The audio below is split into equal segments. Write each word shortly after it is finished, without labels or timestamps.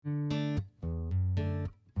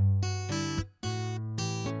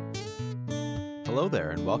Hello there,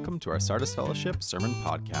 and welcome to our Sardis Fellowship Sermon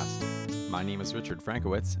Podcast. My name is Richard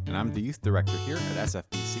Frankowitz, and I'm the Youth Director here at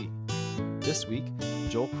SFBC. This week,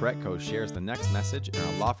 Joel Koretko shares the next message in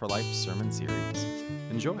our Law for Life sermon series.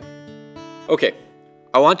 Enjoy. Okay,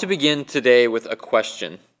 I want to begin today with a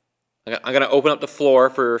question. I'm going to open up the floor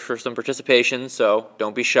for some participation, so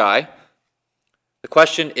don't be shy. The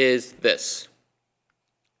question is this: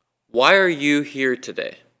 why are you here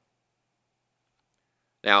today?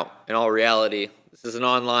 Now, in all reality, this is an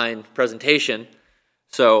online presentation,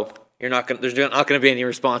 so there's not going to be any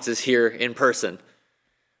responses here in person.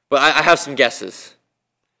 But I have some guesses.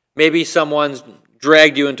 Maybe someone's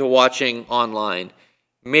dragged you into watching online.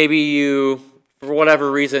 Maybe you, for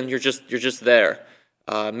whatever reason, you're just there.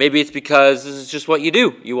 Maybe it's because this is just what you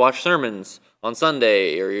do. You watch sermons on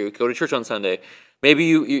Sunday, or you go to church on Sunday. Maybe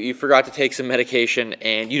you forgot to take some medication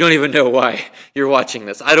and you don't even know why you're watching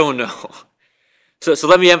this. I don't know. So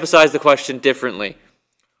let me emphasize the question differently.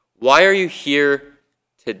 Why are you here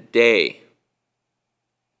today?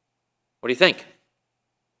 What do you think?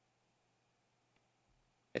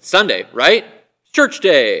 It's Sunday, right? It's church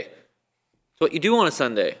day. It's what you do on a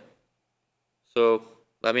Sunday. So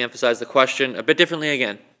let me emphasize the question a bit differently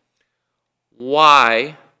again.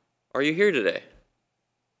 Why are you here today?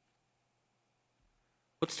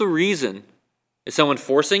 What's the reason? Is someone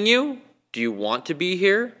forcing you? Do you want to be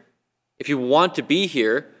here? If you want to be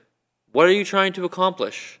here, what are you trying to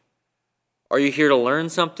accomplish? Are you here to learn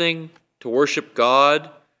something, to worship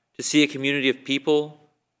God, to see a community of people,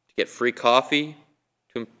 to get free coffee,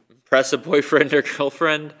 to impress a boyfriend or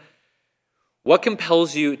girlfriend? What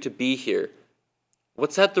compels you to be here?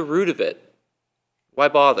 What's at the root of it? Why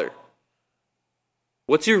bother?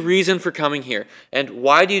 What's your reason for coming here? And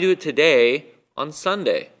why do you do it today on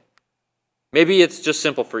Sunday? Maybe it's just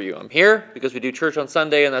simple for you. I'm here because we do church on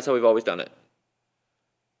Sunday and that's how we've always done it.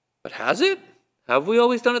 But has it? Have we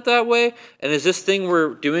always done it that way? And is this thing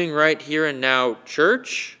we're doing right here and now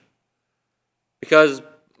church? Because,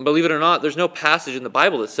 believe it or not, there's no passage in the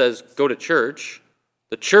Bible that says go to church.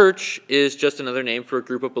 The church is just another name for a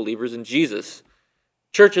group of believers in Jesus.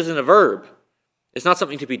 Church isn't a verb. It's not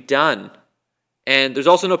something to be done. And there's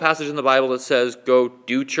also no passage in the Bible that says go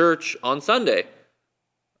do church on Sunday.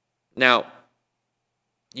 Now,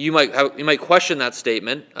 you might question that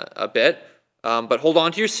statement a bit, but hold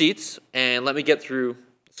on to your seats and let me get through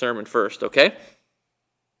the sermon first, okay?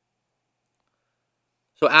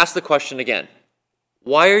 So ask the question again.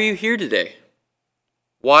 Why are you here today?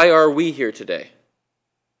 Why are we here today?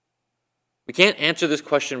 We can't answer this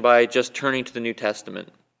question by just turning to the New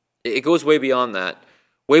Testament. It goes way beyond that,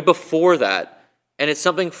 way before that, and it's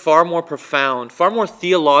something far more profound, far more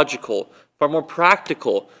theological, far more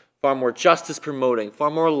practical, far more justice-promoting,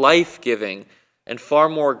 far more life-giving, and far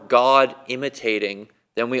more God-imitating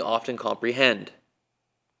than we often comprehend.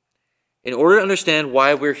 In order to understand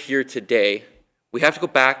why we're here today, we have to go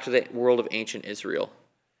back to the world of ancient Israel.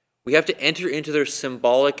 We have to enter into their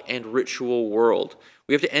symbolic and ritual world.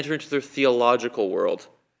 We have to enter into their theological world.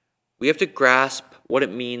 We have to grasp what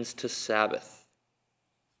it means to Sabbath.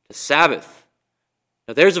 To Sabbath.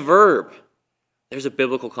 Now there's a verb. There's a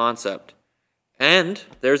biblical concept. And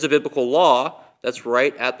there's a biblical law that's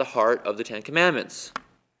right at the heart of the Ten Commandments.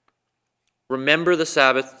 Remember the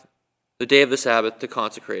Sabbath, the day of the Sabbath, to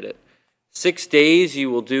consecrate it. 6 days you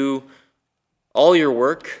will do all your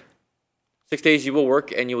work. 6 days you will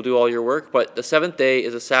work and you will do all your work. But the seventh day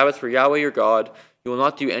is a Sabbath for Yahweh your God. You will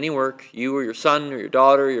not do any work, you or your son or your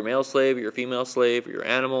daughter, your male slave or your female slave or your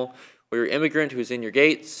animal or your immigrant who's in your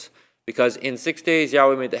gates. Because in 6 days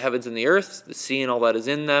Yahweh made the heavens and the earth, the sea and all that is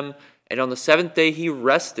in them. And on the seventh day he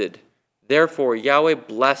rested. Therefore Yahweh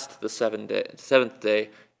blessed the seventh day,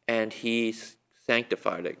 and he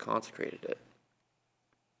sanctified it, consecrated it.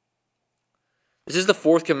 This is the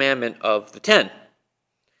fourth commandment of the 10.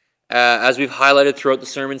 As we've highlighted throughout the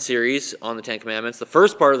sermon series on the 10 commandments, the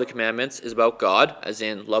first part of the commandments is about God, as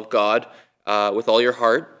in love God with all your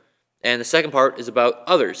heart. And the second part is about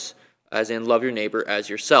others, as in love your neighbor as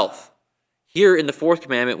yourself. Here in the fourth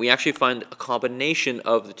commandment, we actually find a combination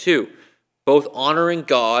of the two, both honoring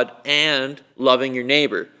God and loving your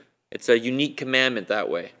neighbor. It's a unique commandment that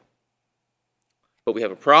way. But we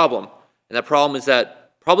have a problem, and that problem is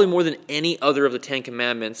that probably more than any other of the 10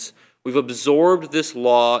 commandments, we've absorbed this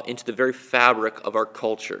law into the very fabric of our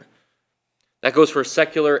culture. That goes for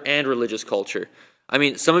secular and religious culture. I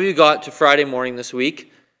mean, some of you got to Friday morning this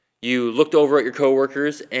week, you looked over at your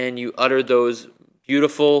coworkers, and you uttered those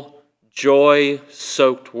beautiful,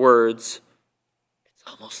 joy-soaked words, "It's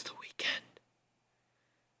almost the weekend."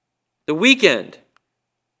 The weekend.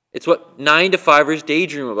 It's what 9 to 5ers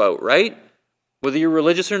daydream about, right? Whether you're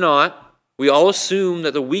religious or not, We all assume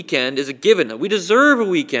that the weekend is a given, that we deserve a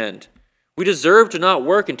weekend. We deserve to not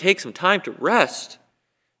work and take some time to rest,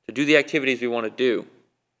 to do the activities we want to do.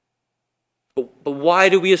 But why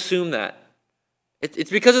do we assume that? It's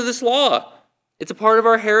because of this law. It's a part of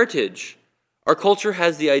our heritage. Our culture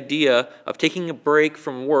has the idea of taking a break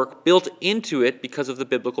from work built into it because of the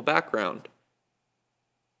biblical background.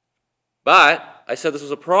 But I said this was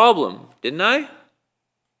a problem, didn't I?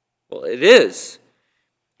 Well, it is.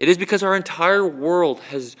 It is because our entire world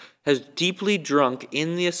has deeply drunk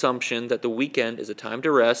in the assumption that the weekend is a time to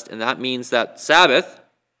rest, and that means that Sabbath,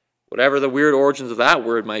 whatever the weird origins of that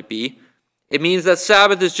word might be, it means that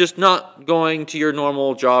Sabbath is just not going to your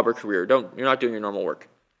normal job or career. You're not doing your normal work.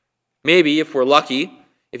 Maybe, if we're lucky,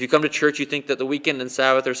 if you come to church, you think that the weekend and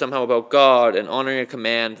Sabbath are somehow about God and honoring a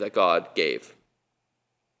command that God gave.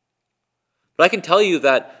 But I can tell you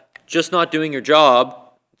that just not doing your job,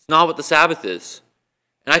 it's not what the Sabbath is.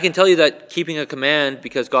 And I can tell you that keeping a command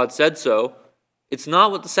because God said so, it's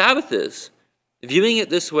not what the Sabbath is. Viewing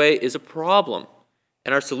it this way is a problem.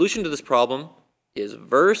 And our solution to this problem is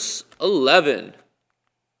verse 11.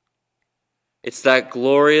 It's that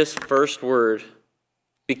glorious first word,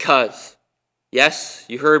 because. Yes,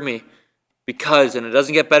 you heard me. Because, and it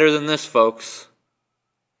doesn't get better than this, folks.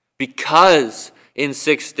 Because in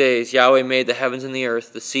 6 days Yahweh made the heavens and the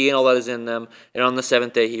earth, the sea and all that is in them, and on the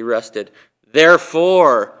seventh day he rested.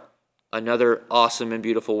 Therefore, another awesome and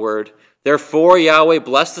beautiful word. Therefore Yahweh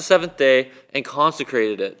blessed the seventh day and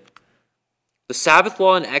consecrated it. The Sabbath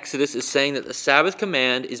law in Exodus is saying that the Sabbath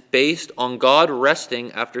command is based on God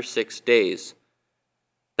resting after 6 days.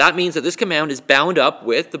 That means that this command is bound up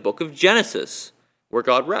with the book of Genesis, where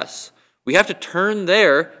God rests. We have to turn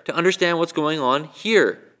there to understand what's going on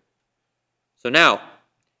here. So now,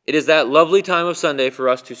 it is that lovely time of Sunday for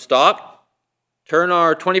us to stop, turn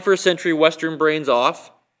our 21st century Western brains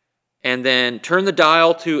off, and then turn the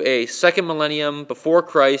dial to a second millennium before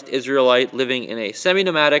Christ Israelite living in a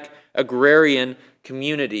semi-nomadic agrarian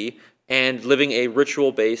community and living a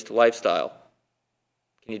ritual-based lifestyle.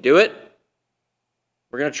 Can you do it?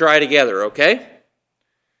 We're going to try together, okay?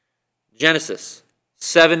 Genesis,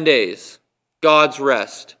 7 days, God's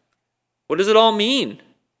rest. What does it all mean?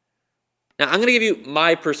 Now, I'm going to give you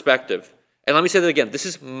my perspective. And let me say that again. This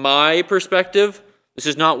is my perspective. This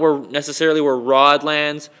is not necessarily where Rod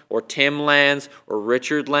lands, or Tim lands, or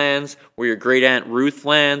Richard lands, where your great aunt Ruth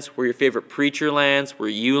lands, where your favorite preacher lands, where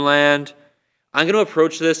you land. I'm going to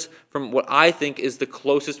approach this from what I think is the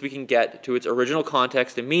closest we can get to its original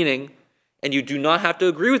context and meaning, and you do not have to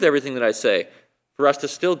agree with everything that I say for us to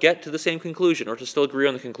still get to the same conclusion or to still agree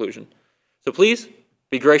on the conclusion. So please,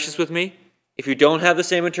 be gracious with me. If you don't have the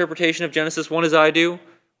same interpretation of Genesis 1 as I do,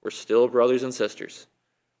 we're still brothers and sisters.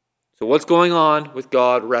 So what's going on with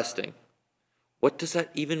God resting? What does that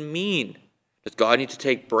even mean? Does God need to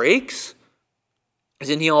take breaks?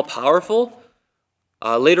 Isn't he all-powerful?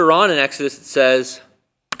 Later on in Exodus it says,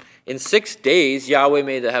 in 6 days Yahweh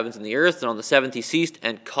made the heavens and the earth, and on the seventh he ceased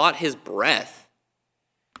and caught his breath.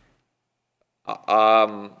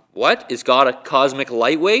 What? Is God a cosmic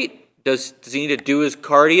lightweight? Does he need to do his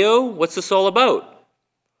cardio? What's this all about?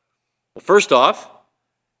 Well, first off,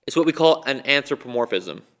 it's what we call an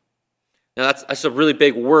anthropomorphism. Now that's a really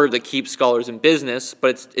big word that keeps scholars in business,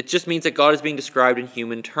 but it just means that God is being described in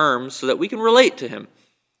human terms so that we can relate to him.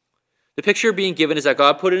 The picture being given is that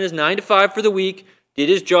God put in his 9 to 5 for the week, did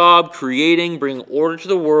his job creating, bringing order to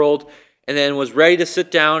the world, and then was ready to sit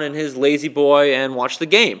down in his lazy boy and watch the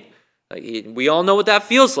game. We all know what that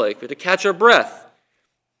feels like. We have to catch our breath.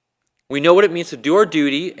 We know what it means to do our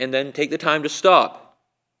duty and then take the time to stop.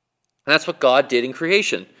 And that's what God did in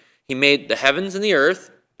creation. He made the heavens and the earth,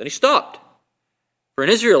 then he stopped. For an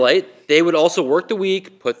Israelite, they would also work the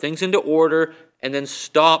week, put things into order, and then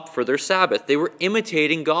stop for their Sabbath. They were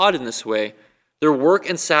imitating God in this way. Their work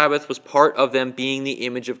and Sabbath was part of them being the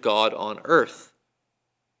image of God on earth.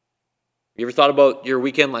 You ever thought about your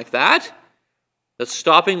weekend like that? That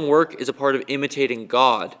stopping work is a part of imitating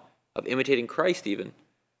God, of imitating Christ even.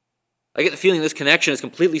 I get the feeling this connection has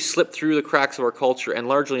completely slipped through the cracks of our culture and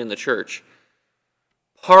largely in the church.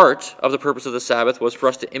 Part of the purpose of the Sabbath was for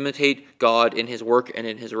us to imitate God in his work and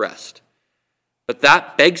in his rest. But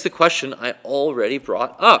that begs the question I already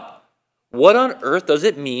brought up. What on earth does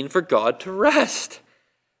it mean for God to rest?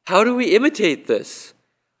 How do we imitate this?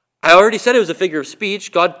 I already said it was a figure of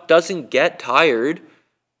speech. God doesn't get tired,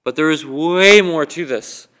 but there is way more to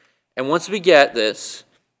this. And once we get this,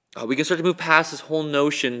 we can start to move past this whole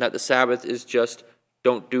notion that the Sabbath is just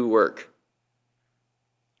don't do work.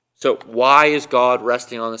 So why is God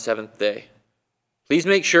resting on the seventh day? Please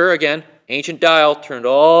make sure, again, ancient dial turned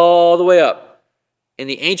all the way up. In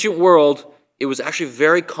the ancient world, it was actually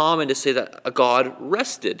very common to say that a god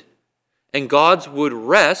rested. And gods would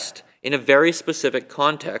rest in a very specific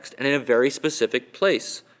context and in a very specific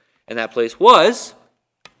place. And that place was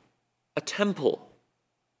a temple.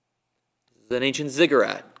 This is an ancient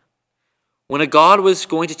ziggurat. When a god was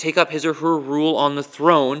going to take up his or her rule on the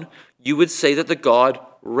throne, you would say that the god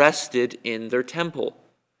rested in their temple.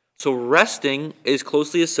 So resting is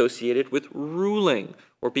closely associated with ruling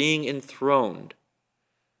or being enthroned.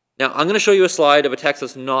 Now, I'm going to show you a slide of a text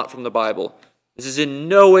that's not from the Bible. This is in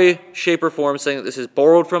no way, shape, or form saying that this is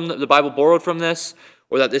borrowed from the Bible borrowed from this,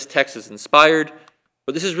 or that this text is inspired.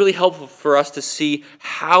 But this is really helpful for us to see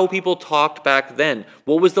how people talked back then.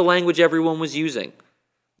 What was the language everyone was using?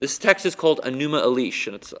 This text is called Enuma Elish,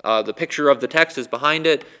 and it's the picture of the text is behind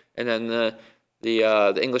it, and then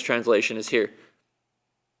the English translation is here.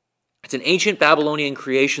 It's an ancient Babylonian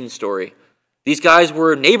creation story. These guys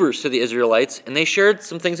were neighbors to the Israelites, and they shared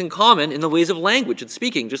some things in common in the ways of language and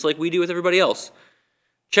speaking, just like we do with everybody else.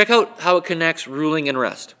 Check out how it connects ruling and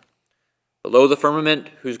rest. Below the firmament,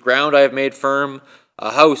 whose ground I have made firm,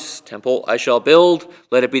 a house, temple, I shall build,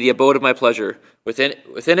 let it be the abode of my pleasure. Within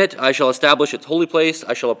it I shall establish its holy place,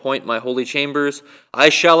 I shall appoint my holy chambers, I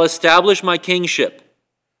shall establish my kingship.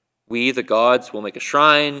 We, the gods, will make a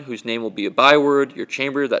shrine, whose name will be a byword, your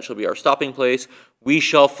chamber, that shall be our stopping place. We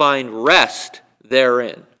shall find rest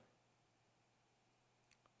therein.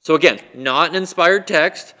 So again, not an inspired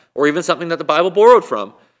text, or even something that the Bible borrowed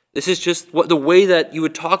from. This is just the way that you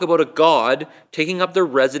would talk about a god taking up their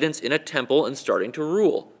residence in a temple and starting to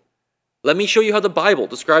rule. Let me show you how the Bible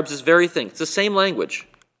describes this very thing. It's the same language.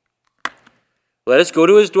 Let us go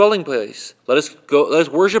to his dwelling place. Let us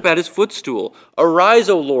worship at his footstool. Arise,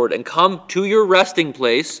 O Lord, and come to your resting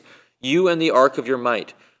place, you and the ark of your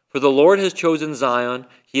might. For the Lord has chosen Zion.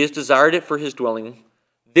 He has desired it for his dwelling.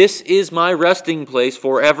 This is my resting place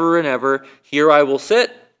forever and ever. Here I will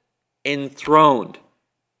sit, enthroned,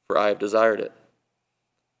 for I have desired it.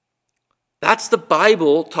 That's the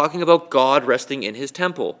Bible talking about God resting in his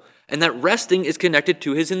temple. And that resting is connected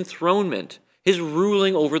to his enthronement, his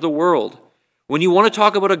ruling over the world. When you want to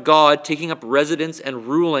talk about a god taking up residence and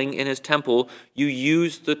ruling in his temple, you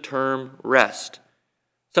use the term rest.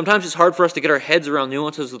 Sometimes it's hard for us to get our heads around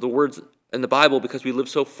nuances of the words in the Bible because we live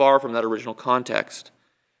so far from that original context.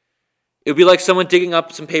 It would be like someone digging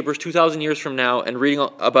up some papers 2,000 years from now and reading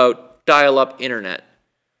about dial-up internet.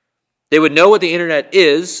 They would know what the internet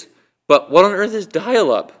is, but what on earth is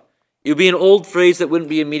dial-up? It would be an old phrase that wouldn't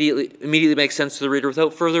be immediately make sense to the reader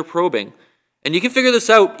without further probing. And you can figure this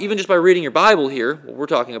out even just by reading your Bible here, what we're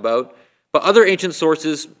talking about, but other ancient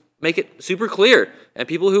sources make it super clear, and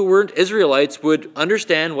people who weren't Israelites would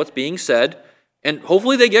understand what's being said, and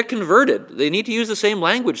hopefully they get converted. They need to use the same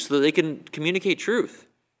language so that they can communicate truth.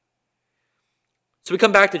 So we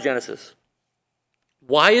come back to Genesis.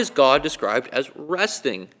 Why is God described as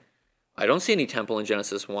resting? I don't see any temple in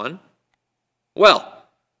Genesis 1. Well,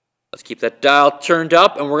 let's keep that dial turned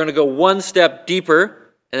up, and we're going to go one step deeper.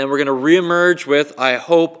 And then we're going to reemerge with, I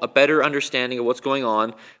hope, a better understanding of what's going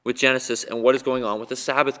on with Genesis and what is going on with the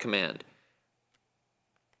Sabbath command.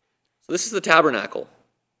 So this is the tabernacle.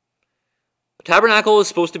 The tabernacle is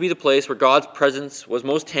supposed to be the place where God's presence was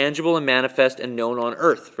most tangible and manifest and known on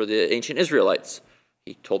earth for the ancient Israelites.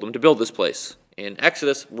 He told them to build this place in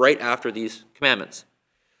Exodus right after these commandments.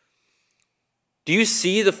 Do you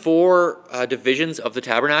see the four divisions of the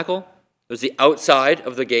tabernacle? There's the outside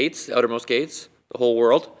of the gates, the outermost gates. The whole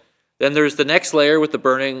world. Then there's the next layer with the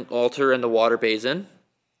burning altar and the water basin.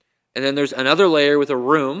 And then there's another layer with a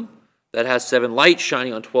room that has 7 lights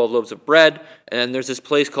shining on 12 loaves of bread. And then there's this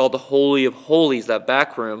place called the Holy of Holies, that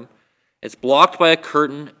back room. It's blocked by a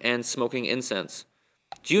curtain and smoking incense.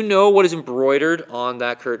 Do you know what is embroidered on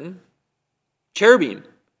that curtain? Cherubim.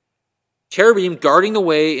 Cherubim guarding the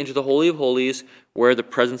way into the Holy of Holies where the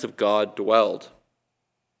presence of God dwelled.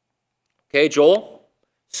 Okay, Joel?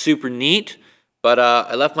 Super neat. But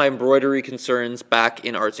I left my embroidery concerns back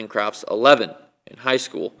in Arts and Crafts 11 in high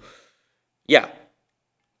school. Yeah,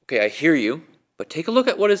 okay, I hear you, but take a look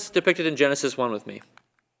at what is depicted in Genesis 1 with me.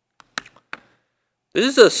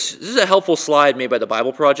 This is a helpful slide made by the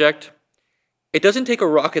Bible Project. It doesn't take a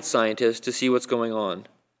rocket scientist to see what's going on.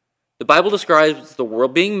 The Bible describes the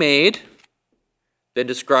world being made, then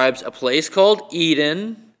describes a place called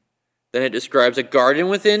Eden, then it describes a garden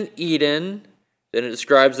within Eden, then it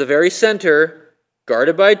describes the very center,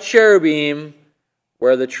 guarded by cherubim,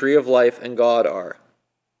 where the tree of life and God are.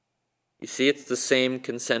 You see, it's the same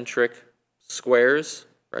concentric squares,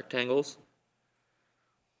 rectangles.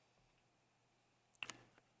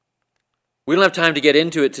 We don't have time to get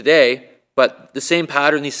into it today, but the same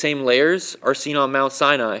pattern, these same layers, are seen on Mount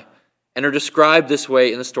Sinai. and are described this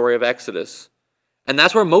way in the story of Exodus. And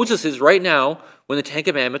that's where Moses is right now when the Ten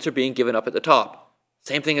Commandments are being given up at the top.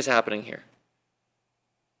 Same thing is happening here.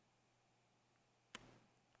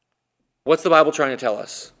 What's the Bible trying to tell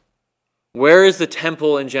us? Where is the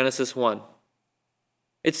temple in Genesis 1?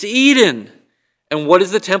 It's Eden. And what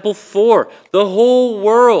is the temple for? The whole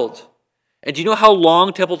world. And do you know how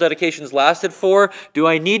long temple dedications lasted for? Do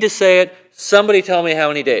I need to say it? Somebody tell me how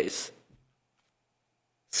many days.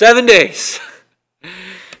 7 days.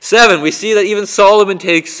 7. We see that even Solomon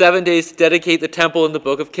takes 7 days to dedicate the temple in the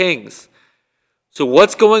book of Kings. So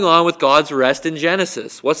what's going on with God's rest in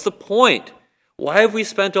Genesis? What's the point? Why have we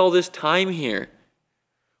spent all this time here?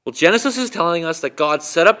 Well, Genesis is telling us that God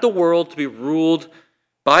set up the world to be ruled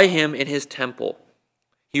by him in his temple.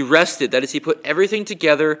 He rested, that is, he put everything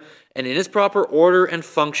together and in his proper order and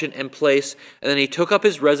function and place, and then he took up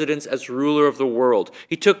his residence as ruler of the world.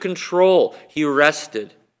 He took control. He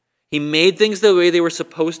rested. He made things the way they were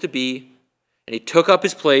supposed to be, and he took up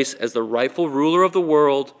his place as the rightful ruler of the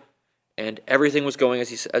world, and everything was going as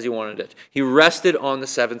he wanted it. He rested on the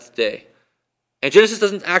seventh day. And Genesis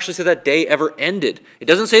doesn't actually say that day ever ended. It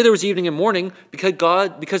doesn't say there was evening and morning because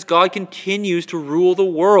God continues to rule the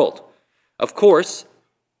world. Of course,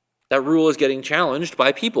 that rule is getting challenged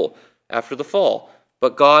by people after the fall,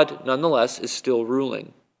 but God nonetheless is still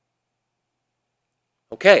ruling.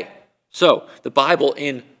 Okay, so the Bible,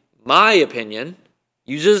 in my opinion,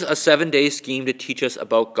 uses a 7-day scheme to teach us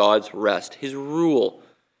about God's rest, his rule,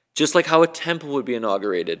 just like how a temple would be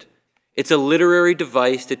inaugurated. It's a literary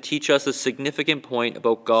device to teach us a significant point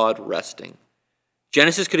about God resting.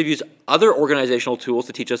 Genesis could have used other organizational tools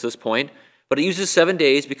to teach us this point, but it uses 7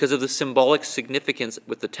 days because of the symbolic significance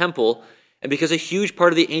with the temple and because a huge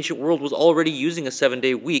part of the ancient world was already using a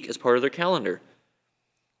 7-day week as part of their calendar.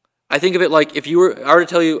 I think of it like if I were to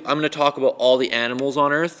tell you I'm going to talk about all the animals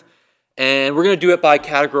on Earth, and we're going to do it by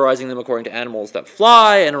categorizing them according to animals that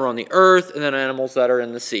fly and are on the earth and then animals that are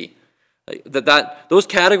in the sea. Those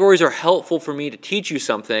categories are helpful for me to teach you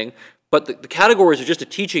something, but the categories are just a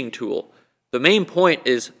teaching tool. The main point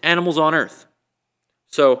is animals on earth.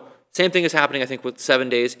 So, same thing is happening, I think, with 7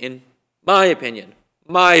 days, in my opinion,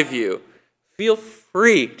 my view. Feel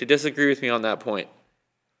free to disagree with me on that point.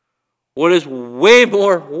 What is way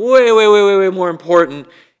more important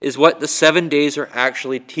is what the 7 days are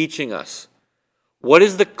actually teaching us. What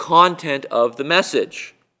is the content of the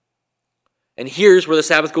message? And here's where the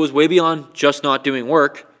Sabbath goes way beyond just not doing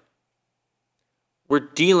work. We're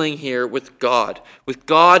dealing here with God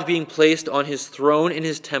being placed on his throne in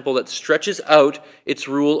his temple that stretches out its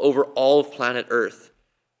rule over all of planet Earth.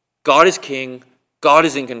 God is king, God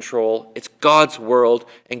is in control, it's God's world,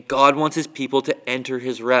 and God wants his people to enter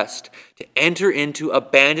his rest, to enter into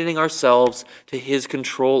abandoning ourselves to his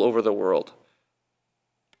control over the world.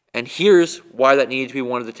 And here's why that needed to be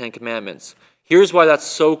one of the 10 Commandments. Here's why that's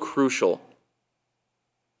so crucial.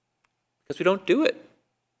 Because we don't do it.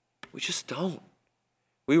 We just don't.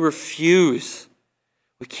 We refuse.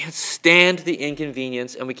 We can't stand the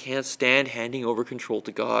inconvenience, and we can't stand handing over control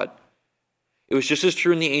to God. It was just as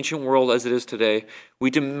true in the ancient world as it is today. We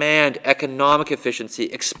demand economic efficiency,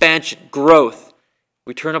 expansion, growth.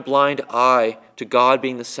 We turn a blind eye to God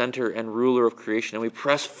being the center and ruler of creation, and we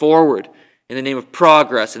press forward in the name of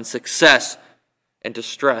progress and success and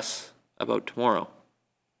distress about tomorrow.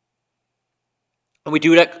 And we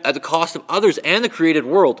do it at the cost of others and the created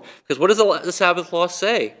world. Because what does the Sabbath law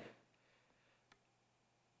say?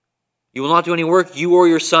 You will not do any work, you or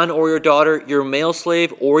your son or your daughter, your male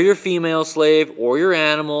slave or your female slave, or your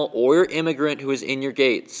animal or your immigrant who is in your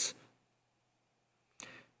gates.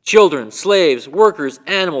 Children, slaves, workers,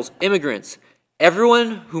 animals, immigrants,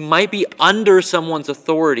 everyone who might be under someone's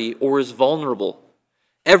authority or is vulnerable.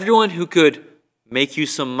 Everyone who could make you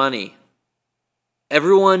some money.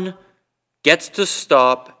 Everyone gets to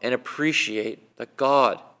stop and appreciate that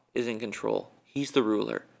God is in control. He's the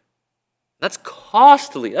ruler. That's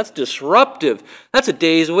costly. That's disruptive. That's a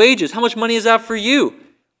day's wages. How much money is that for you?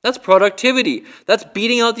 That's productivity. That's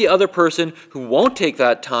beating out the other person who won't take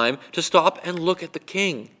that time to stop and look at the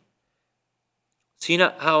king. See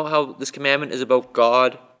how this commandment is about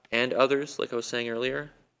God and others, like I was saying earlier?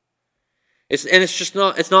 It's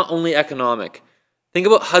not only economic. Think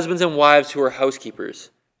about husbands and wives who are housekeepers.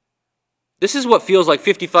 This is what feels like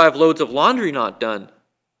 55 loads of laundry not done.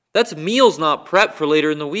 That's meals not prepped for later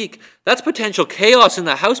in the week. That's potential chaos in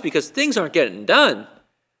the house because things aren't getting done.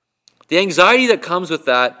 The anxiety that comes with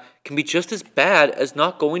that can be just as bad as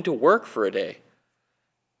not going to work for a day.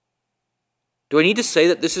 Do I need to say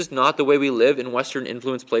that this is not the way we live in Western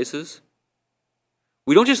influenced places?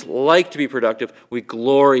 We don't just like to be productive, we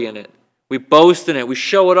glory in it. We boast in it. We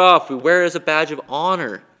show it off. We wear it as a badge of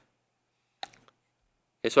honor.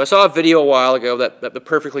 Okay, so I saw a video a while ago that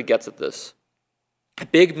perfectly gets at this. A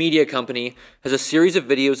big media company has a series of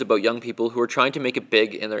videos about young people who are trying to make it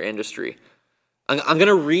big in their industry. I'm going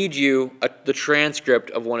to read you the transcript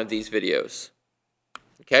of one of these videos.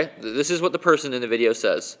 Okay? This is what the person in the video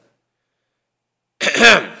says.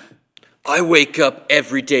 I wake up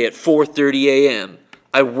every day at 4:30 a.m.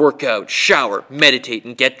 I work out, shower, meditate,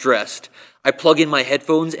 and get dressed. I plug in my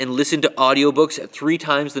headphones and listen to audiobooks at 3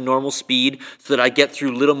 times the normal speed so that I get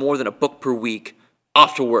through little more than a book per week.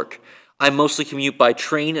 Off to work. I mostly commute by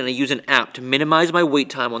train and I use an app to minimize my wait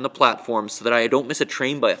time on the platform so that I don't miss a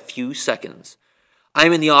train by a few seconds. I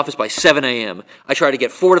am in the office by 7 a.m. I try to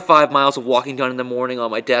get 4 to 5 miles of walking done in the morning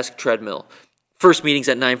on my desk treadmill. First meeting's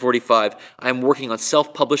at 9:45. I am working on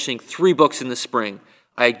self-publishing 3 books in the spring.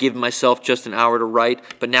 I had given myself just an hour to write,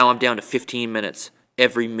 but now I'm down to 15 minutes.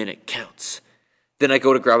 Every minute counts. Then I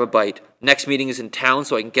go to grab a bite. Next meeting is in town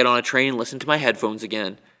so I can get on a train and listen to my headphones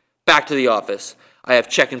again. Back to the office. I have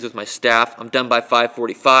check-ins with my staff. I'm done by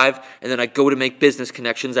 5:45, and then I go to make business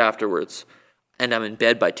connections afterwards. And I'm in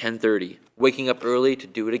bed by 10:30, waking up early to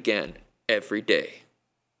do it again every day.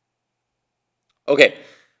 Okay,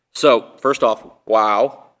 so first off,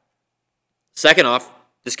 wow. Second off,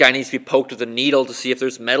 this guy needs to be poked with a needle to see if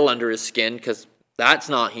there's metal under his skin, because that's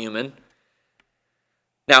not human.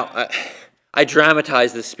 Now, I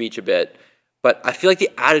dramatize this speech a bit, but I feel like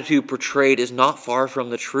the attitude portrayed is not far from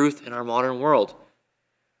the truth in our modern world.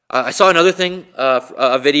 I saw another thing,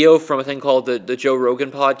 a video from a thing called the Joe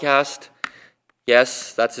Rogan podcast.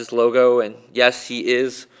 Yes, that's his logo, and yes, he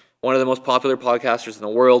is one of the most popular podcasters in the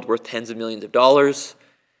world, worth tens of millions of dollars.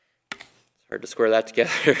 It's hard to square that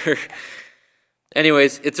together.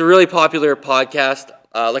 Anyways, it's a really popular podcast,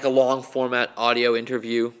 like a long format audio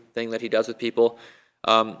interview thing that he does with people.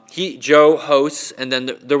 Joe hosts, and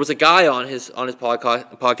then there was a guy on his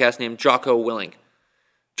podcast named Jocko Willing.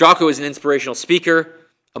 Jocko is an inspirational speaker,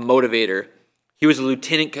 a motivator. He was a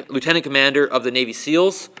lieutenant commander of the Navy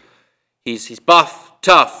SEALs. He's buff,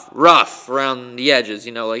 tough, rough around the edges,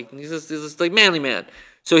 like he's this like manly man.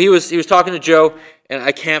 So he was talking to Joe, and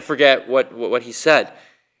I can't forget what he said.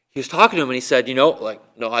 He was talking to him, and he said,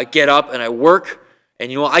 I get up and I work,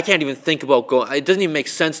 and I can't even think about going. It doesn't even make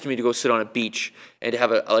sense to me to go sit on a beach and to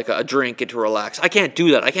have a drink and to relax. I can't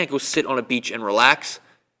do that. I can't go sit on a beach and relax.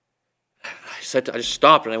 I just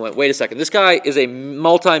stopped and I went, wait a second. This guy is a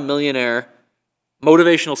multi-millionaire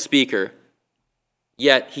motivational speaker,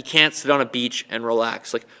 yet he can't sit on a beach and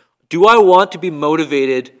relax. Like, do I want to be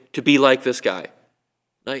motivated to be like this guy?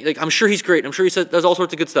 Like I'm sure he's great. I'm sure he does all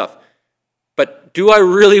sorts of good stuff. But do I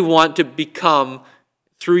really want to become,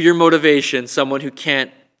 through your motivation, someone who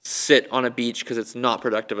can't sit on a beach because it's not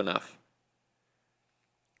productive enough?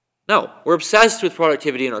 No, we're obsessed with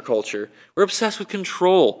productivity in our culture. We're obsessed with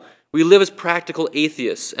control. We live as practical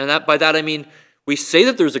atheists. And by that I mean we say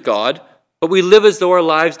that there's a God, but we live as though our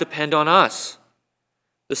lives depend on us.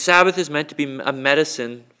 The Sabbath is meant to be a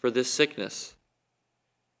medicine for this sickness.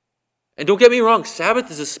 And don't get me wrong,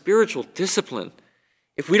 Sabbath is a spiritual discipline.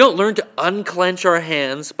 If we don't learn to unclench our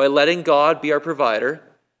hands by letting God be our provider,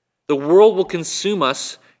 the world will consume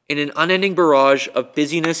us in an unending barrage of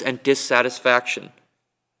busyness and dissatisfaction.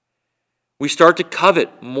 We start to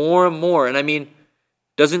covet more and more. And I mean,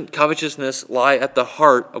 doesn't covetousness lie at the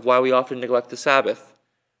heart of why we often neglect the Sabbath?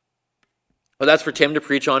 Well, that's for Tim to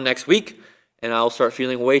preach on next week, and I'll start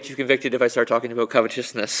feeling way too convicted if I start talking about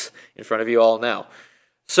covetousness in front of you all now.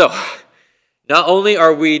 So, not only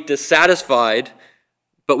are we dissatisfied,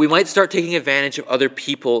 but we might start taking advantage of other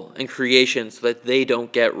people and creation so that they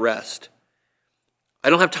don't get rest. I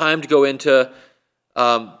don't have time to go into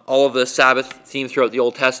all of the Sabbath theme throughout the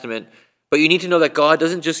Old Testament, but you need to know that God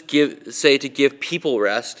doesn't just say to give people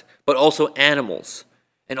rest, but also animals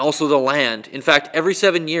and also the land. In fact, every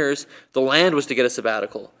 7 years, the land was to get a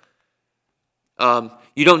sabbatical.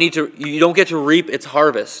 You don't get to reap its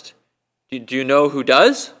harvest. Do you know who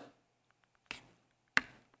does?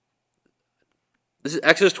 This is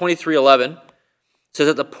Exodus 23:11. Says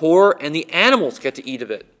that the poor and the animals get to eat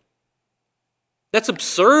of it. That's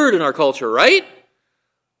absurd in our culture, right?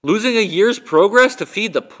 Losing a year's progress to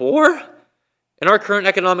feed the poor? In our current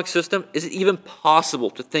economic system, is it even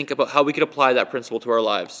possible to think about how we could apply that principle to our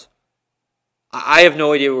lives? I have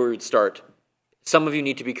no idea where we'd start. Some of you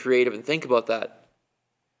need to be creative and think about that.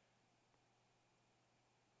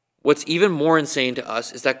 What's even more insane to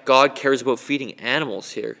us is that God cares about feeding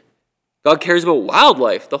animals here. God cares about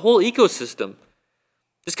wildlife, the whole ecosystem.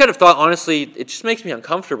 This kind of thought, honestly, it just makes me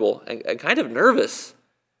uncomfortable and kind of nervous.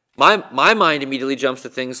 My mind immediately jumps to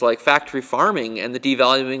things like factory farming and the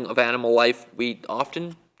devaluing of animal life we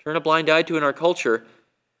often turn a blind eye to in our culture.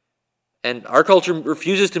 And our culture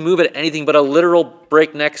refuses to move at anything but a literal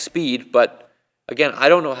breakneck speed. But again, I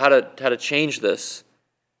don't know how to change this.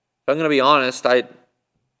 If I'm going to be honest,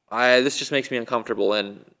 this just makes me uncomfortable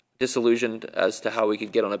and disillusioned as to how we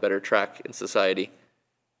could get on a better track in society.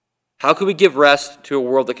 How could we give rest to a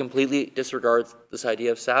world that completely disregards this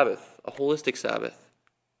idea of Sabbath, a holistic Sabbath?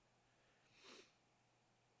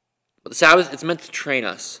 But the Sabbath, it's meant to train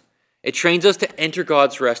us. It trains us to enter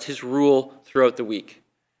God's rest, His rule throughout the week.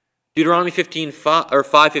 Deuteronomy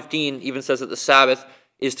 5:15 even says that the Sabbath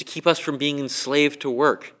is to keep us from being enslaved to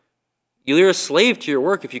work. You're a slave to your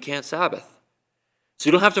work if you can't Sabbath. So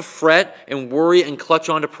you don't have to fret and worry and clutch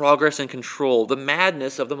on to progress and control, the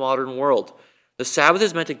madness of the modern world. The Sabbath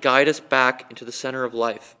is meant to guide us back into the center of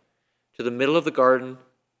life, to the middle of the garden,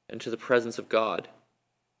 and to the presence of God.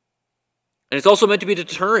 And it's also meant to be a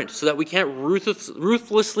deterrent so that we can't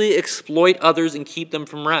ruthlessly exploit others and keep them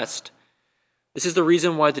from rest. This is the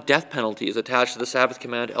reason why the death penalty is attached to the Sabbath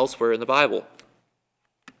command elsewhere in the Bible.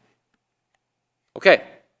 Okay,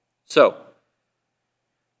 so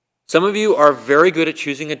some of you are very good at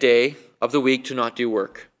choosing a day of the week to not do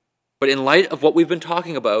work. But in light of what we've been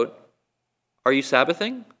talking about, are you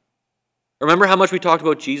Sabbathing? Remember how much we talked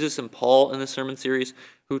about Jesus and Paul in this sermon series,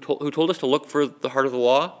 who told us to look for the heart of the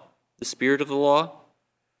law, the spirit of the law?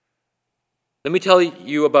 Let me tell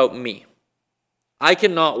you about me. I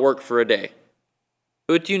cannot work for a day.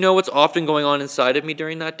 But do you know what's often going on inside of me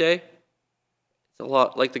during that day? It's a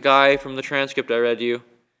lot like the guy from the transcript I read you.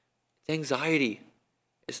 It's anxiety.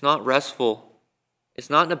 It's not restful. It's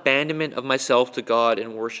not an abandonment of myself to God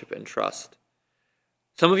in worship and trust.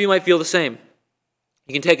 Some of you might feel the same.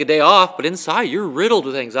 You can take a day off, but inside you're riddled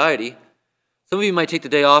with anxiety. Some of you might take the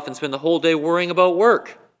day off and spend the whole day worrying about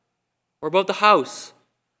work, or about the house,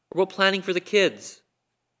 or about planning for the kids.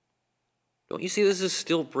 Don't you see this is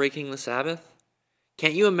still breaking the Sabbath?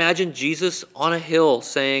 Can't you imagine Jesus on a hill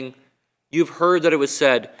saying, "You've heard that it was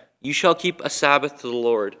said, 'You shall keep a Sabbath to the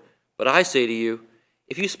Lord.' But I say to you,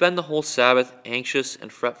 if you spend the whole Sabbath anxious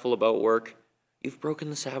and fretful about work, you've broken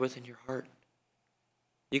the Sabbath in your heart."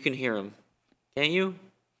 You can hear him, can't you?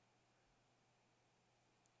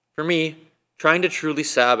 For me, trying to truly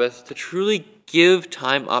Sabbath, to truly give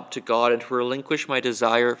time up to God and to relinquish my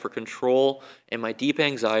desire for control and my deep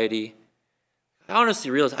anxiety, I honestly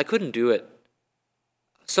realized I couldn't do it.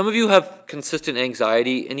 Some of you have consistent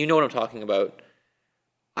anxiety, and you know what I'm talking about.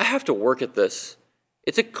 I have to work at this.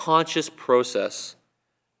 It's a conscious process.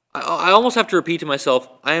 I almost have to repeat to myself,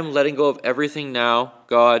 I am letting go of everything now,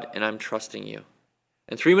 God, and I'm trusting you.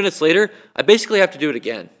 And 3 minutes later, I basically have to do it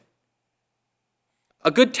again.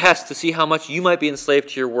 A good test to see how much you might be enslaved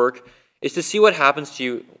to your work is to see what happens to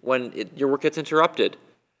you when your work gets interrupted.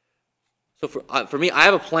 So for me, I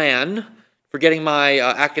have a plan for getting my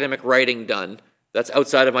academic writing done that's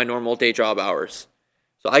outside of my normal day job hours.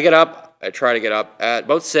 So I try to get up at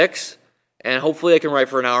about 6, and hopefully I can write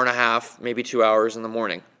for an hour and a half, maybe 2 hours in the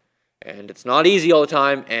morning. And it's not easy all the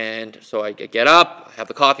time, and so I get up, I have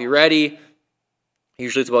the coffee ready.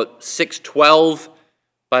 Usually it's about 6:12.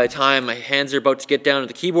 By the time my hands are about to get down to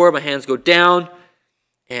the keyboard, my hands go down,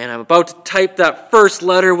 and I'm about to type that first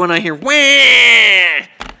letter when I hear "wah!"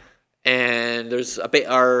 And there's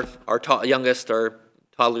our youngest, our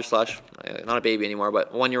toddler / not a baby anymore,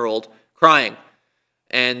 but 1-year-old crying.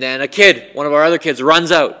 And then one of our other kids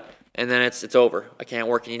runs out, and then it's over. I can't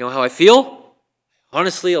work. And you know how I feel?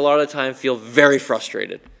 Honestly, a lot of the time I feel very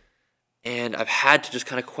frustrated. And I've had to just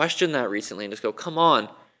kind of question that recently and just go, come on,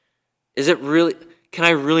 can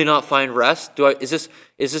I really not find rest?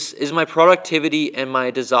 Is my productivity and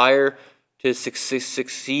my desire to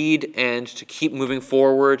succeed and to keep moving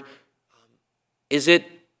forward, is it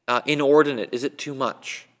inordinate? Is it too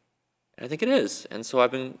much? And I think it is. And so I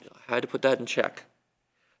had to put that in check.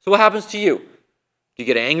 So what happens to you? Do you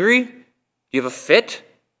get angry? Do you have a fit?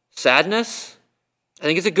 Sadness? I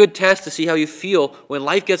think it's a good test to see how you feel when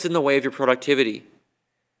life gets in the way of your productivity.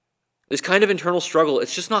 This kind of internal struggle,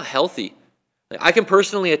 it's just not healthy. I can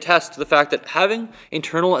personally attest to the fact that having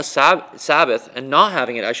internal Sabbath and not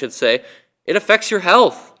having it, I should say, it affects your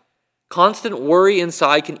health. Constant worry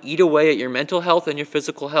inside can eat away at your mental health and your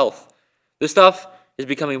physical health. This stuff is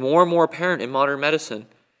becoming more and more apparent in modern medicine.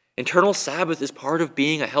 Internal Sabbath is part of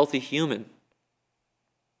being a healthy human.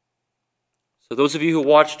 So those of you who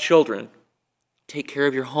watch children, take care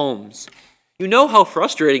of your homes. You know how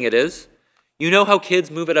frustrating it is. You know how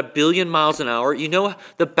kids move at 1 billion miles an hour. You know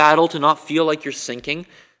the battle to not feel like you're sinking.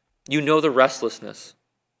 You know the restlessness.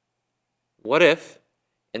 What if,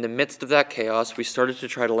 In the midst of that chaos, we started to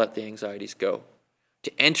try to let the anxieties go,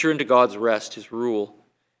 to enter into God's rest, his rule.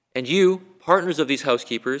 And you, partners of these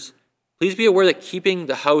housekeepers, please be aware that keeping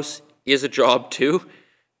the house is a job too.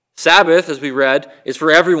 Sabbath, as we read, is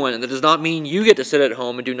for everyone, and that does not mean you get to sit at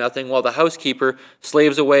home and do nothing while the housekeeper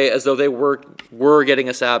slaves away as though they were getting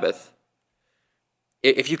a Sabbath.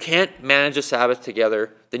 If you can't manage a Sabbath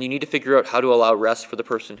together, then you need to figure out how to allow rest for the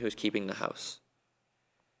person who's keeping the house.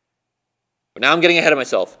 But now I'm getting ahead of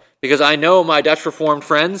myself, because I know my Dutch Reformed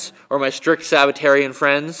friends or my strict Sabbatarian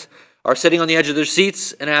friends are sitting on the edge of their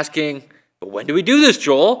seats and asking, but when do we do this,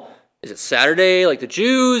 Joel? Is it Saturday like the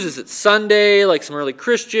Jews? Is it Sunday like some early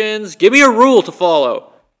Christians? Give me a rule to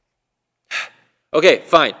follow. Okay,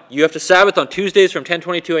 fine. You have to Sabbath on Tuesdays from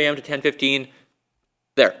 10:22 a.m. to 10:15.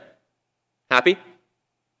 There. Happy?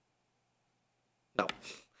 No.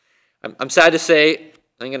 I'm sad to say,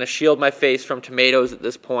 I'm going to shield my face from tomatoes at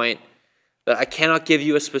this point, that I cannot give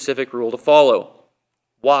you a specific rule to follow.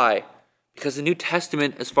 Why? Because the New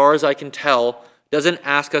Testament, as far as I can tell, doesn't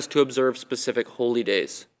ask us to observe specific holy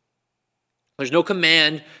days. There's no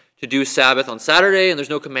command to do Sabbath on Saturday, and there's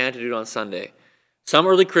no command to do it on Sunday. Some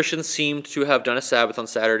early Christians seemed to have done a Sabbath on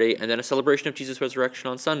Saturday and then a celebration of Jesus' resurrection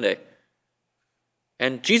on Sunday.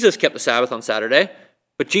 And Jesus kept the Sabbath on Saturday,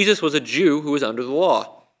 but Jesus was a Jew who was under the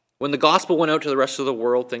law. When the gospel went out to the rest of the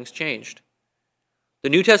world, things changed. The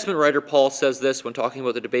New Testament writer Paul says this when talking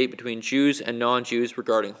about the debate between Jews and non-Jews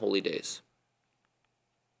regarding holy days.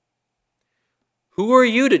 Who are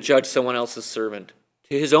you to judge someone else's servant?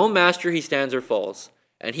 To his own master he stands or falls,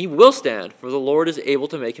 and he will stand, for the Lord is able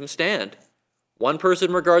to make him stand. One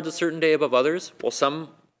person regards a certain day above others, while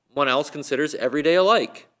someone else considers every day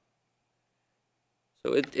alike.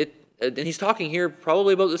 So and he's talking here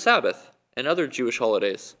probably about the Sabbath and other Jewish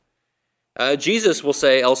holidays. Jesus will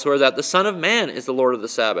say elsewhere that the Son of Man is the Lord of the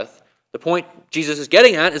Sabbath. The point Jesus is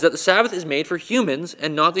getting at is that the Sabbath is made for humans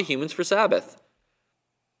and not the humans for Sabbath.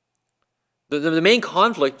 The main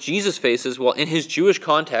conflict Jesus faces, well, in his Jewish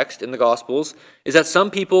context in the Gospels, is that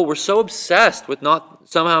some people were so obsessed with not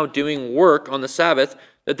somehow doing work on the Sabbath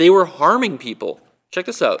that they were harming people. Check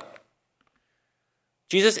this out.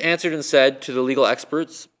 Jesus answered and said to the legal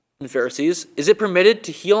experts and Pharisees, "Is it permitted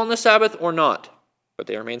to heal on the Sabbath or not?" But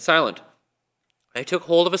they remained silent. And he took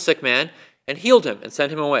hold of a sick man and healed him and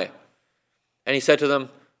sent him away. And he said to them,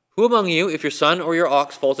 "Who among you, if your son or your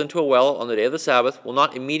ox falls into a well on the day of the Sabbath, will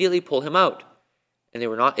not immediately pull him out?" And they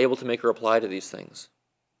were not able to make a reply to these things.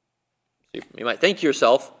 So you might think to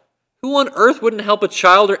yourself, who on earth wouldn't help a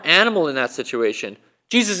child or animal in that situation?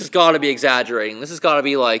 Jesus has got to be exaggerating. This has got to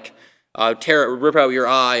be like rip out your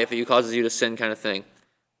eye if it causes you to sin kind of thing.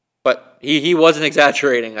 But he wasn't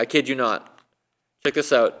exaggerating. I kid you not. Check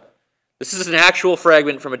this out. This is an actual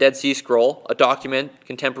fragment from a Dead Sea Scroll, a document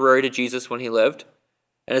contemporary to Jesus when he lived.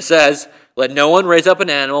 And it says, "Let no one raise up an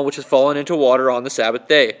animal which has fallen into water on the Sabbath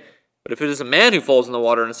day. But if it is a man who falls in the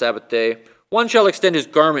water on a Sabbath day, one shall extend his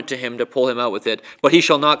garment to him to pull him out with it, but he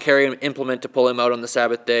shall not carry an implement to pull him out on the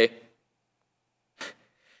Sabbath day."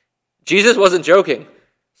 Jesus wasn't joking.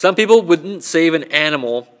 Some people wouldn't save an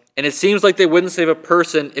animal, and it seems like they wouldn't save a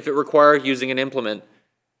person if it required using an implement.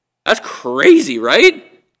 That's crazy, right?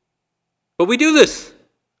 But we do this.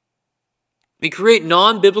 We create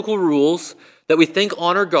non-biblical rules that we think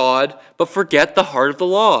honor God, but forget the heart of the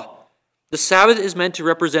law. The Sabbath is meant to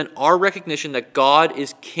represent our recognition that God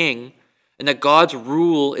is king and that God's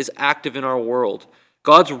rule is active in our world.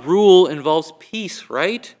 God's rule involves peace,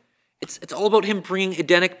 right? It's all about him bringing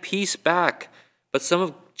Edenic peace back. But some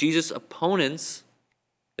of Jesus' opponents,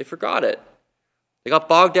 they forgot it. They got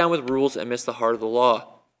bogged down with rules and missed the heart of the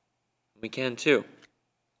law. We can too.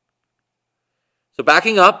 So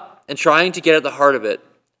backing up and trying to get at the heart of it,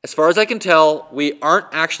 as far as I can tell, we aren't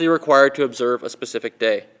actually required to observe a specific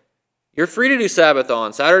day. You're free to do Sabbath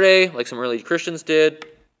on Saturday, like some early Christians did,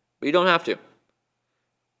 but you don't have to.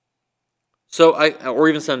 Or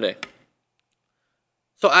even Sunday.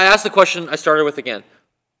 So I asked the question I started with again.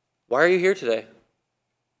 Why are you here today?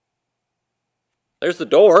 There's the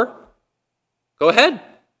door. Go ahead.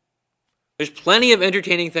 There's plenty of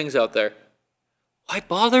entertaining things out there. Why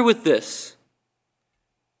bother with this?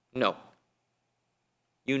 No.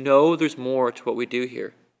 You know there's more to what we do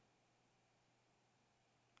here.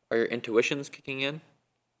 Are your intuitions kicking in?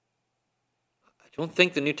 I don't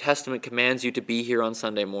think the New Testament commands you to be here on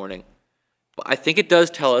Sunday morning, but I think it does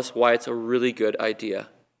tell us why it's a really good idea.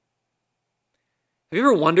 Have you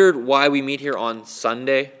ever wondered why we meet here on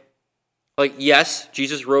Sunday? Like, yes,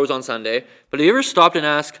 Jesus rose on Sunday, but have you ever stopped and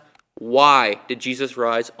asked, why did Jesus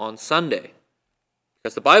rise on Sunday?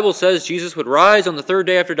 Because the Bible says Jesus would rise on the third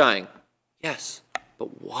day after dying. Yes,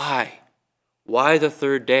 but why? Why the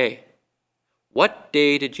third day? What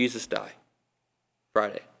day did Jesus die?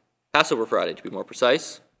 Friday. Passover Friday, to be more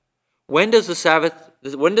precise. When does the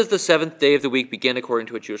seventh day of the week begin according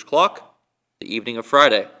to a Jewish clock? The evening of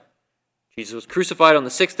Friday. Jesus was crucified on the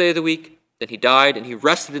sixth day of the week, then he died, and he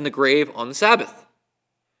rested in the grave on the Sabbath.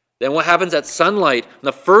 Then what happens at sunlight on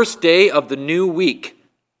the first day of the new week?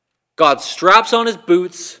 God straps on his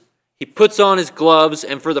boots, he puts on his gloves,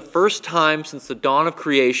 and for the first time since the dawn of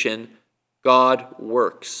creation, God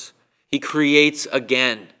works. He creates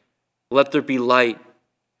again. Let there be light.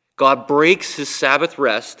 God breaks his Sabbath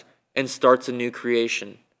rest and starts a new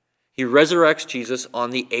creation. He resurrects Jesus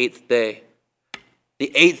on the eighth day.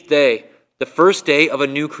 The eighth day, the first day of a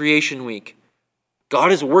new creation week.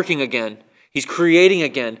 God is working again. He's creating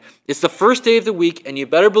again. It's the first day of the week, and you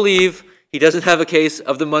better believe he doesn't have a case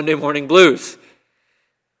of the Monday morning blues.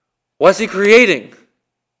 What's he creating?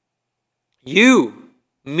 You,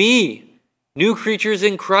 me, new creatures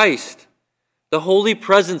in Christ. The holy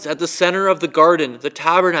presence at the center of the garden, the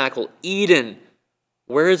tabernacle, Eden.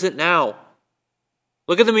 Where is it now?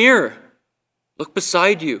 Look at the mirror. Look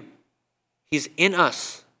beside you. He's in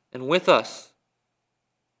us and with us.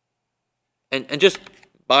 And just,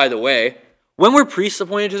 by the way, when were priests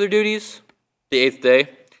appointed to their duties? The eighth day.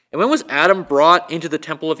 And when was Adam brought into the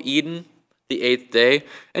temple of Eden? The eighth day.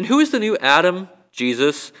 And who is the new Adam?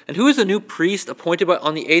 Jesus. And who is the new priest appointed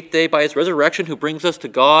on the eighth day by his resurrection who brings us to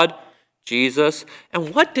God? Jesus.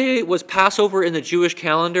 And what day was Passover in the Jewish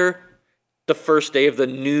calendar? The first day of the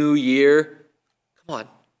new year. Come on,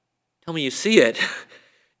 tell me you see it.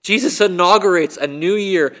 Jesus inaugurates a new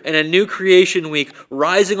year and a new creation week,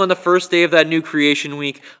 rising on the first day of that new creation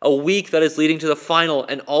week, a week that is leading to the final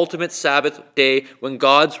and ultimate Sabbath day when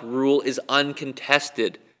God's rule is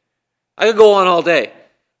uncontested. I could go on all day,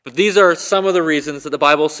 but these are some of the reasons that the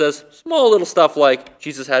Bible says small little stuff like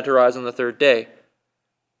Jesus had to rise on the third day.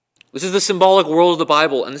 This is the symbolic world of the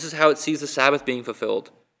Bible, and this is how it sees the Sabbath being fulfilled.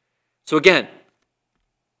 So again,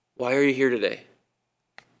 why are you here today?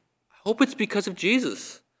 I hope it's because of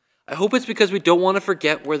Jesus. I hope it's because we don't want to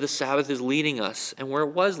forget where the Sabbath is leading us and where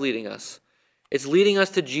it was leading us. It's leading us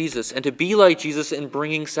to Jesus and to be like Jesus in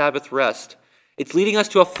bringing Sabbath rest. It's leading us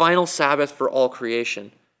to a final Sabbath for all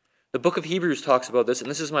creation. The book of Hebrews talks about this, and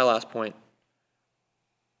this is my last point.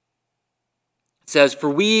 It says, "For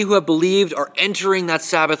we who have believed are entering that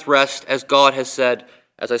Sabbath rest, as God has said,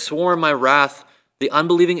 as I swore in my wrath, the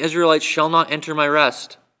unbelieving Israelites shall not enter my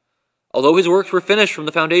rest, although his works were finished from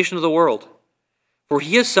the foundation of the world. For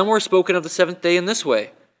he has somewhere spoken of the seventh day in this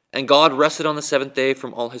way, and God rested on the seventh day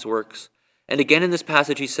from all his works. And again in this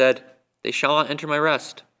passage he said, they shall not enter my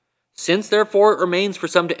rest. Since therefore it remains for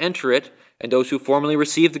some to enter it, and those who formerly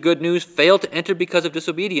received the good news fail to enter because of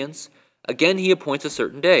disobedience, again he appoints a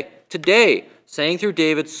certain day, today, saying through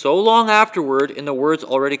David so long afterward in the words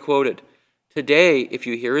already quoted, today, if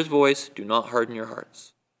you hear his voice, do not harden your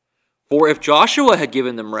hearts. For if Joshua had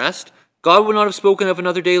given them rest, God would not have spoken of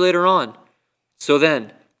another day later on. So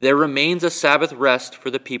then, there remains a Sabbath rest for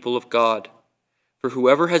the people of God. For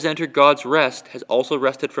whoever has entered God's rest has also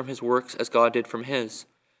rested from his works as God did from his.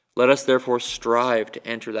 Let us therefore strive to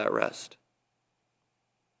enter that rest."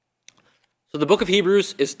 So the book of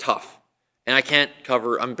Hebrews is tough, and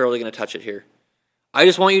I'm barely going to touch it here. I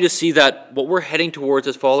just want you to see that what we're heading towards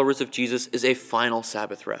as followers of Jesus is a final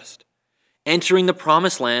Sabbath rest. Entering the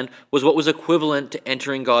promised land was what was equivalent to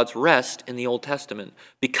entering God's rest in the Old Testament,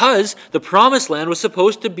 because the promised land was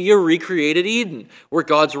supposed to be a recreated Eden, where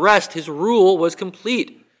God's rest, his rule, was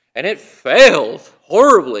complete, and it failed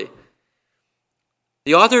horribly.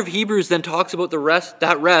 The author of Hebrews then talks about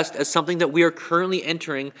that rest as something that we are currently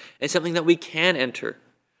entering and something that we can enter.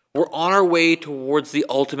 We're on our way towards the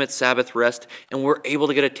ultimate Sabbath rest, and we're able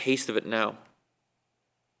to get a taste of it now.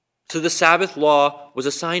 So the Sabbath law was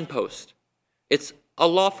a signpost. It's a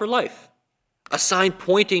law for life, a sign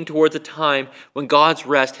pointing towards a time when God's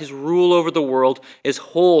rest, his rule over the world, is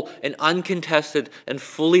whole and uncontested and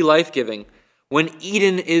fully life-giving, when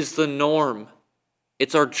Eden is the norm.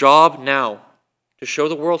 It's our job now to show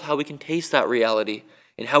the world how we can taste that reality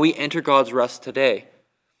and how we enter God's rest today.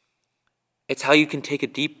 It's how you can take a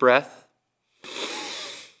deep breath,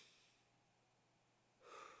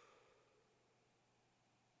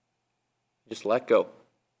 just let go.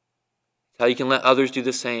 It's how you can let others do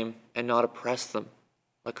the same and not oppress them.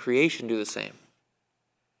 Let creation do the same.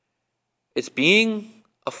 It's being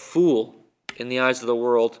a fool in the eyes of the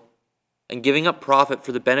world and giving up profit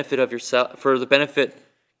for the benefit of yourself,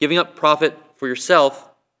 giving up profit for yourself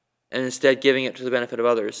and instead giving it to the benefit of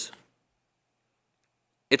others.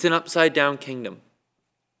 It's an upside down kingdom,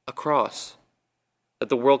 a cross that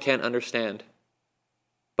the world can't understand.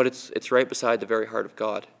 but it's right beside the very heart of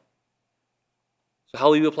God. So how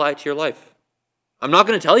will you apply it to your life? I'm not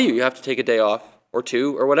going to tell you you have to take a day off or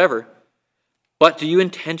two or whatever, but do you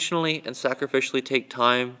intentionally and sacrificially take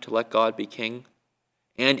time to let God be king?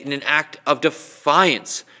 And in an act of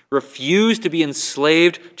defiance, refuse to be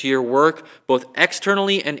enslaved to your work, both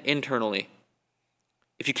externally and internally.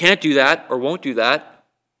 If you can't do that or won't do that,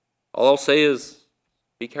 all I'll say is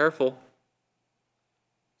be careful.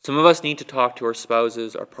 Some of us need to talk to our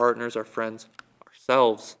spouses, our partners, our friends,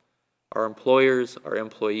 ourselves, our employers, our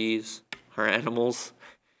employees, our animals,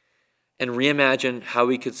 and reimagine how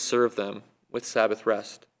we could serve them with Sabbath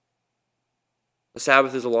rest. The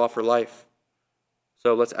Sabbath is a law for life.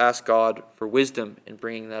 So let's ask God for wisdom in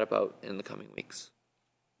bringing that about in the coming weeks.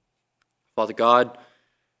 Father God,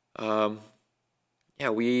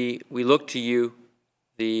 we look to you,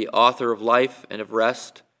 the author of life and of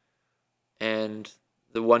rest, and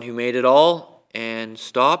the one who made it all and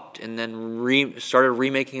stopped and then started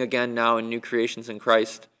remaking again now in new creations in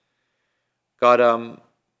Christ. God,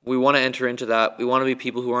 we want to enter into that. We want to be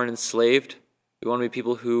people who aren't enslaved. We want to be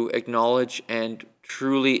people who acknowledge and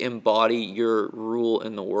truly embody your rule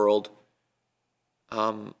in the world.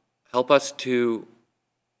 Help us to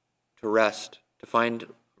rest, to find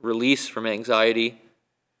release from anxiety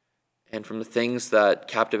and from the things that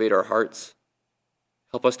captivate our hearts.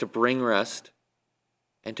 Help us to bring rest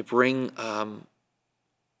and to bring a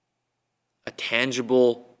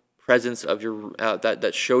tangible presence of your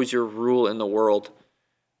that shows your rule in the world,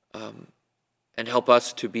 and help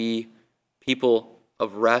us to be people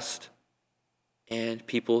of rest and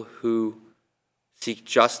people who seek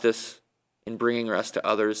justice in bringing rest to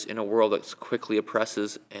others in a world that quickly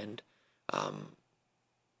oppresses and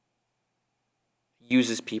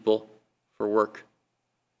uses people for work.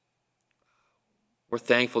 We're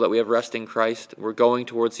thankful that we have rest in Christ. We're going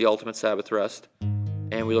towards the ultimate Sabbath rest,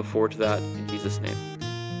 and we look forward to that in Jesus' name.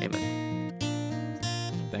 Amen.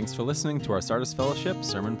 Thanks for listening to our Sardis Fellowship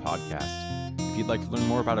Sermon Podcast. If you'd like to learn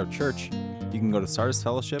more about our church, you can go to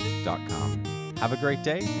sardisfellowship.com. Have a great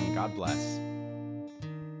day, and God bless.